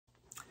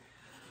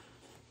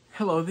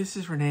Hello, this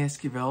is Renee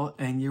Esquivel,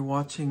 and you're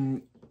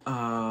watching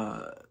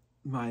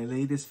my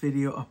latest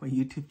video on my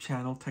YouTube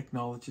channel,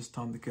 Technologist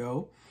on the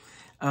Go.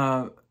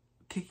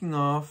 Kicking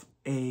off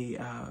a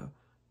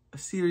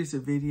series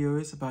of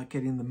videos about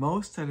getting the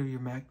most out of your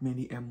Mac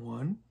Mini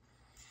M1.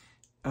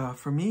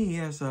 For me,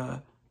 as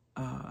an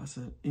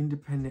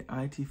independent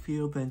IT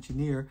field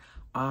engineer,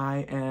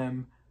 I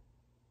am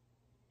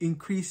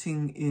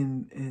increasing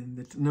in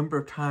the number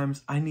of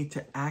times I need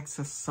to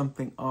access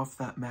something off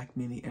that Mac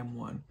Mini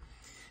M1.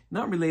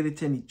 Not related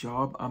to any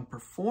job I'm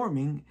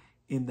performing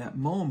in that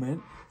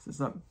moment, so it's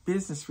not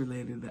business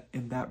related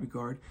in that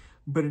regard,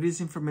 but it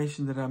is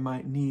information that I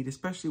might need,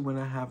 especially when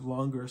I have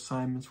longer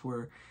assignments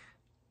where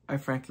I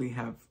frankly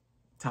have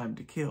time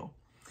to kill.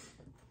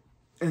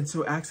 And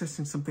so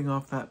accessing something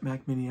off that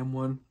Mac Mini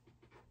M1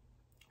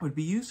 would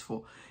be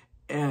useful.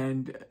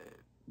 And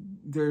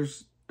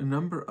there's a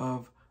number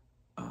of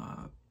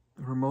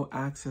remote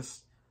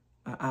access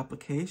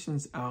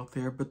applications out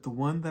there, but the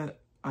one that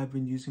I've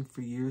been using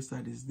for years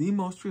that is the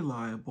most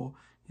reliable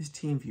is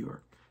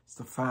Teamviewer. It's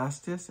the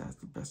fastest, has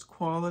the best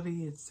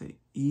quality, it's the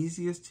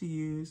easiest to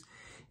use,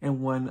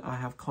 and when I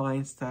have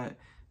clients that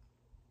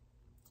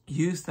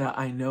use that,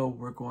 I know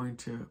we're going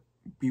to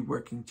be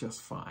working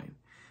just fine.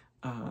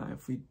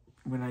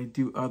 When I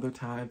do other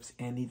types,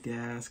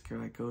 AnyDesk,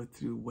 or I go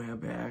through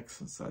WebEx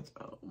and such,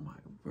 oh my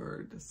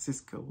word,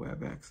 Cisco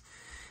WebEx,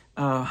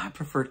 I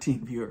prefer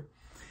Teamviewer.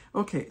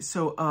 Okay,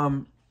 so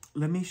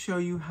let me show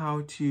you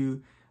how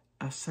to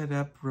set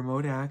up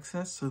remote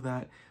access so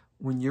that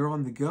when you're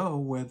on the go,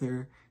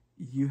 whether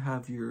you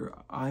have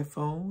your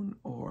iPhone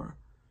or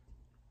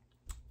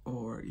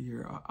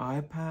your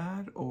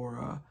iPad or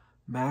a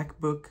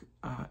MacBook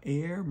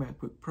Air,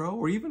 MacBook Pro,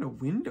 or even a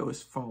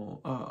Windows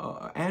phone,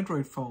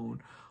 Android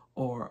phone,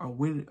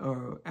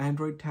 or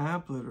Android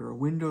tablet or a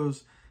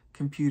Windows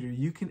computer,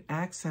 you can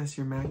access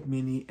your Mac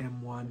Mini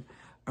M1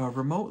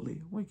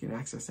 remotely. Well, you can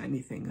access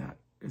anything that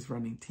is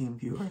running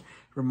Teamviewer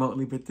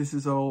remotely, but this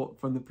is all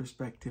from the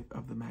perspective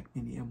of the Mac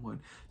Mini M1.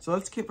 So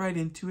let's get right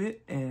into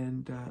it,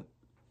 and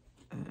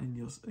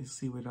you'll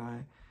see what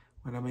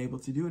I'm able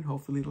to do, and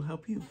hopefully it'll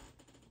help you.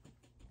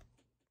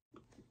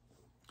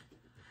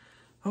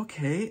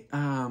 Okay,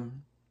 I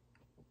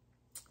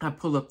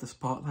pull up the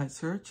Spotlight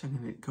search. I'm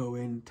going to go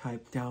in and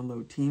type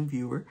download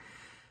Teamviewer,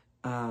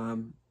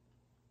 and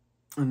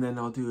then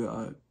I'll do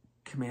a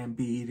Command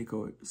B to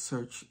go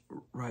search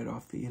right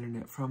off the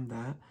internet from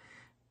that.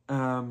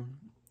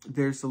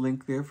 There's a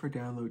link there for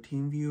download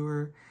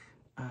Teamviewer.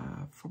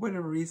 For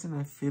whatever reason,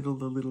 I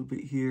fiddled a little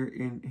bit here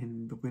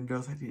in the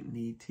Windows. I didn't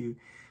need to.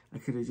 I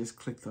could have just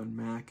clicked on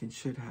Mac and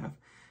should have.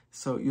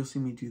 So you'll see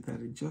me do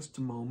that in just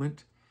a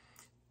moment.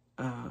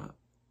 There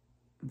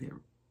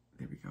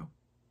we go.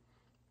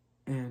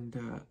 And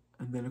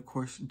then of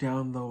course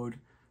download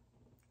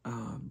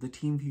the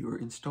Teamviewer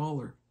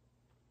installer.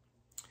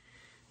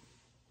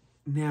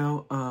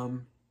 Now,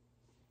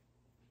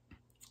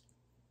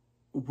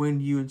 when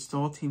you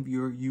install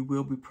Teamviewer, you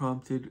will be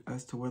prompted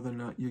as to whether or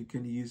not you're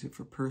going to use it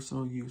for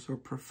personal use or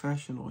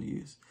professional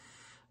use.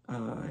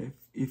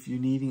 If you're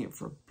needing it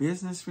for a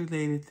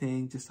business-related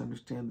thing, just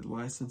understand that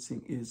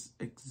licensing is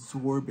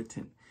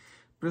exorbitant.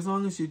 But as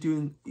long as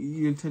you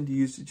intend to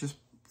use it just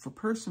for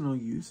personal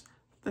use,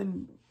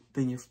 then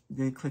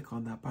you click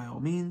on that by all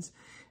means,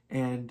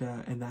 and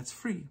that's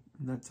free.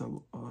 And that's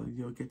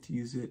you'll get to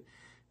use it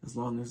as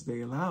long as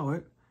they allow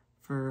it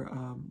for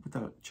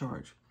without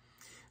charge.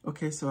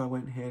 Okay, so I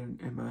went ahead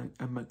and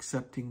I'm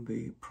accepting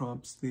the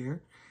prompts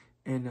there,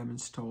 and I'm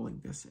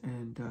installing this.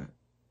 And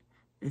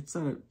it's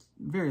not a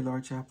very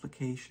large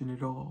application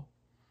at all.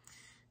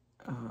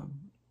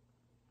 And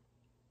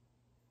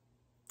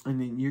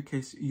in your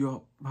case,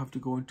 you'll have to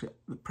go into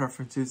the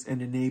preferences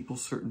and enable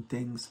certain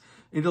things.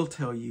 It'll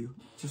tell you,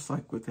 just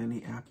like with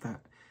any app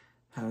that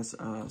has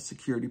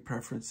security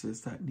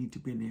preferences that need to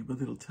be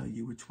enabled, it'll tell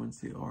you which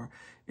ones they are.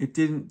 It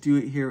didn't do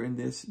it here in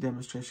this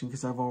demonstration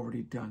because I've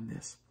already done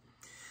this.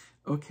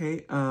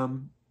 Okay,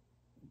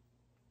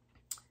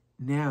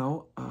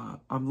 now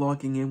I'm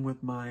logging in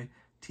with my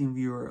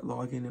Teamviewer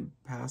login and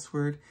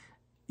password.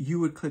 You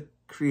would click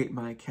Create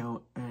My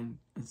Account and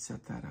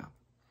set that up.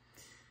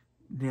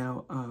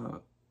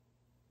 Now,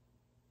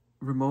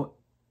 remote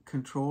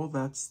control,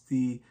 that's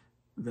the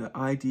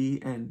ID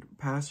and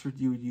password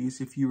you would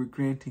use if you were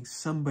granting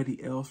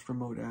somebody else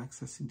remote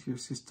access into your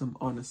system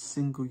on a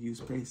single-use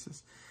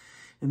basis.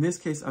 In this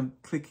case, I'm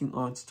clicking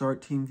on Start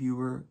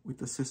Teamviewer with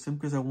the system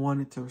because I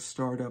want it to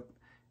start up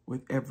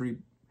with every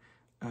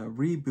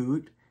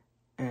reboot,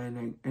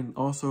 and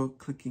also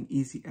clicking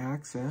Easy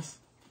Access,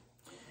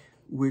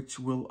 which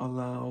will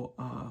allow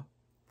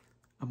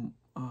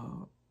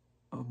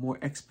a more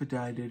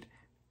expedited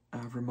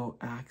remote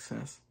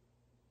access.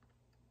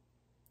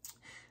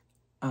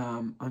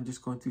 I'm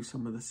just going through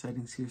some of the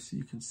settings here so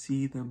you can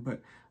see them,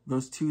 but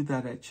those two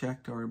that I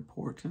checked are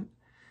important.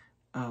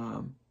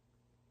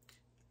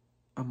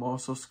 I'm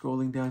also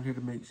scrolling down here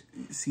to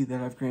see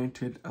that I've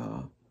granted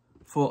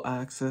full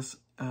access.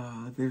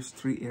 There's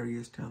 3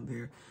 areas down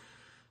there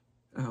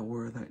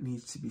where that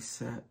needs to be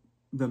set.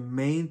 the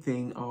main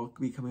thing I'll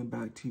be coming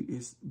back to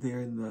is there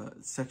in the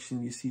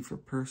section you see for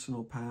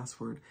personal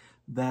password.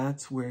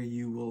 That's where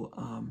you will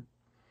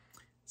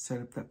set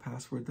up that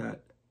password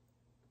that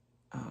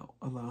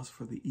allows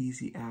for the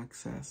easy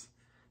access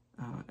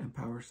and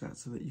powers that,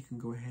 so that you can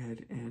go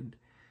ahead and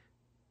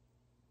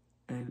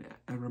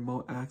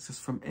remote access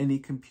from any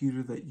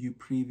computer that you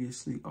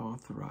previously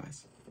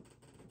authorized.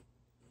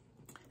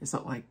 It's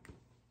not like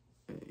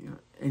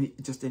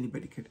just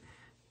anybody could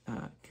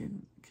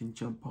can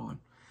jump on.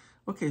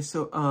 Okay,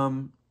 so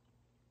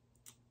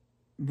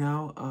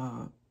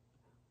now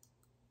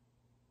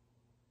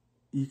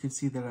you can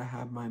see that I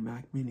have my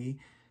Mac Mini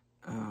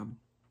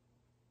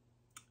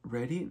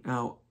ready.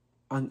 Now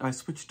I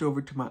switched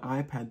over to my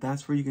iPad.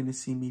 That's where you're going to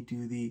see me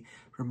do the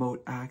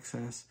remote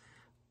access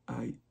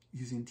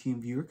using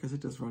Teamviewer, because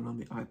it does run on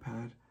the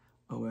iPad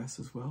OS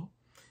as well.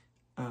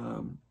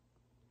 I'm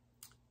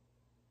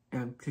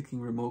clicking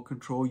remote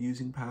control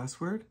using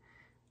password,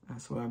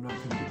 so I'm not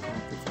going to be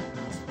prompted for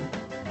password.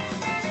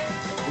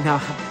 Now,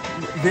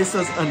 this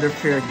is under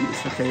fair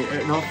use,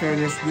 okay? In all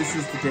fairness, this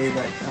is the day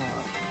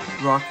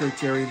that rocker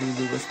Jerry Lee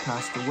Lewis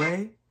passed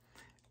away,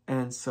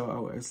 and so I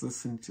was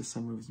listening to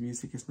some of his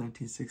music. His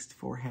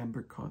 1964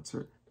 Hamburg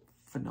concert,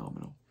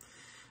 phenomenal.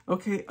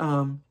 Okay,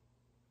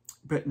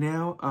 but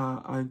now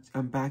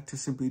I'm back to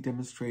simply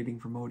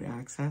demonstrating remote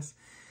access.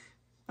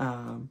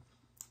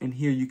 And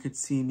here you could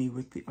see me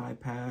with the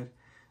iPad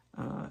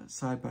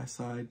side by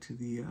side to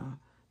the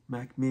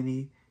Mac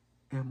Mini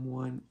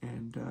M1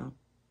 and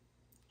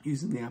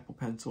using the Apple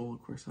Pencil.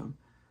 Of course, I'm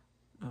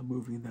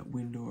moving that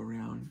window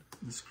around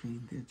the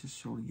screen there, just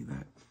showing you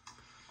that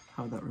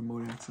how that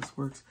remote access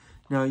works.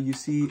 Now you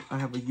see I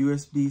have a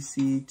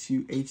USB-C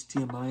to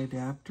HDMI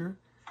adapter,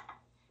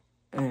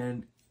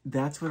 and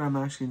that's what I'm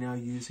actually now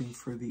using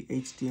for the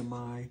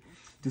HDMI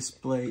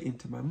display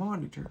into my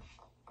monitor.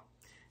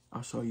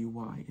 I'll show you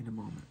why in a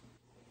moment.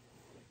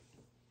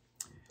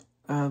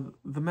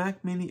 The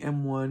Mac Mini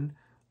M1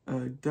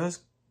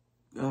 does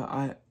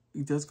go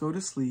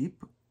to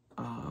sleep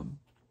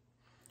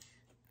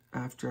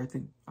after, I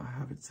think I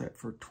have it set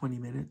for 20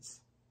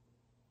 minutes.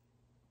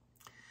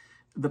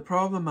 The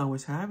problem I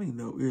was having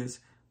though is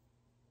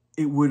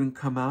it wouldn't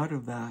come out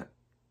of that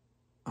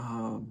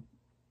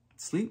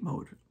sleep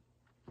mode.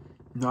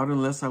 Not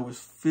unless I was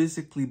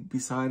physically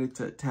decided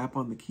to tap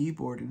on the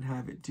keyboard and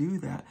have it do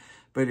that,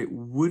 but it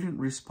wouldn't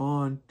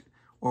respond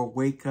or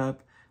wake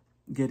up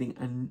getting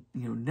a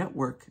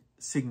network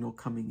signal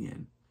coming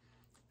in,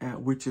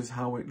 which is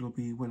how it will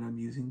be when I'm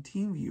using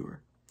Teamviewer.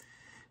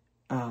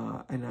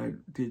 And I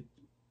did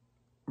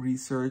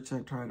research. I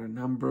tried a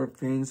number of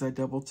things. I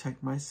double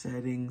checked my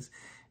settings,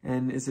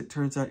 and as it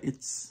turns out,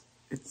 it's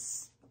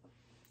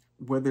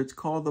whether it's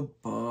called a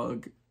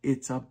bug,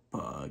 it's a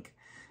bug.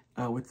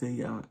 With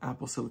the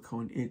Apple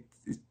Silicone,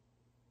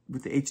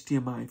 with the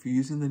HDMI, if you're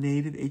using the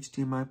native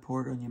HDMI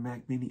port on your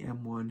Mac Mini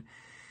M1,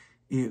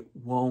 it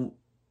won't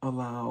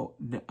allow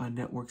a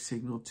network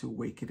signal to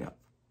wake it up.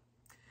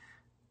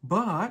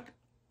 But,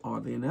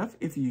 oddly enough,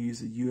 if you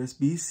use a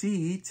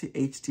USB-C to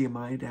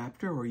HDMI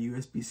adapter or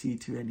USB-C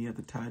to any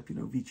other type,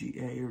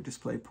 VGA or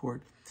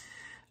DisplayPort,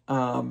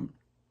 or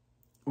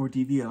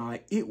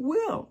DVI, it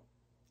will.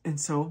 And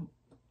so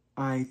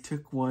I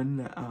took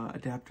one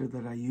adapter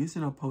that I use,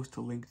 and I'll post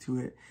a link to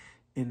it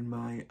in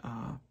my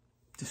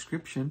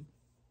description.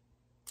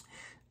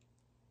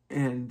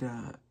 And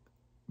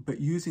but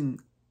using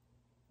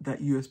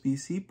that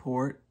USB-C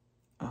port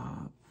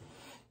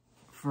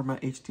for my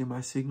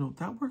HDMI signal,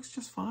 that works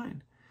just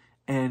fine.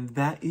 And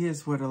that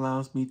is what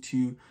allows me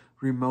to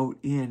remote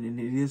in, and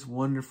it is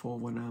wonderful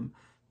when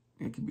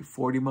it can be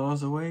 40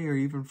 miles away or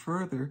even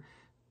further,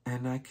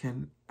 and I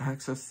can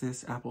access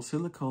this Apple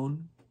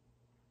Silicone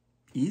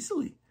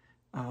easily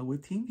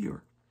with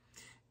Teamviewer.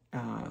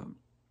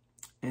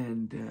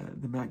 And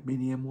the Mac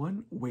Mini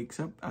M1 wakes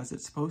up as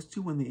it's supposed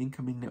to when the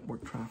incoming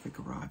network traffic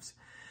arrives.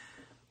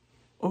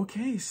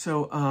 Okay,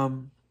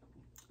 so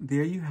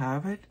there you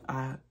have it.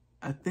 I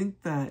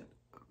think that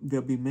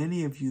there'll be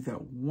many of you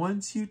that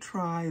once you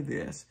try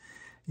this,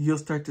 you'll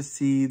start to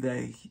see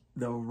the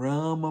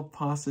realm of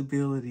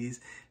possibilities,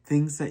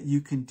 things that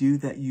you can do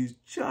that you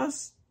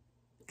just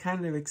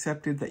kind of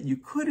accepted that you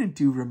couldn't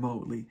do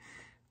remotely.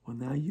 Well,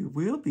 now you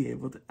will be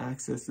able to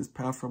access this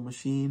powerful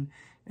machine,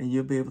 and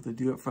you'll be able to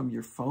do it from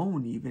your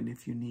phone even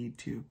if you need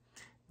to.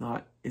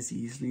 Not as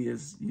easily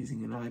as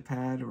using an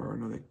iPad or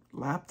another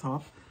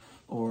laptop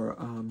or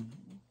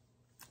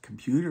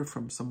computer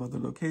from some other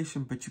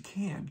location, but you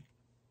can.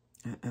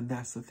 And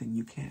that's the thing,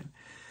 you can.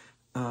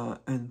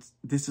 And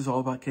this is all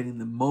about getting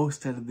the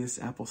most out of this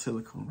Apple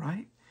Silicone,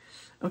 right?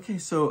 Okay,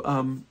 so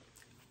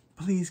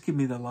please give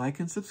me the like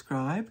and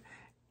subscribe.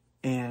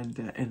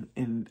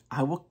 And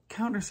I will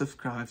counter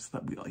subscribe so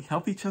that we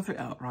help each other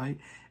out, right?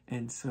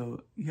 And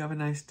so you have a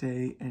nice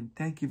day, and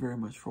thank you very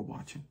much for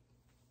watching.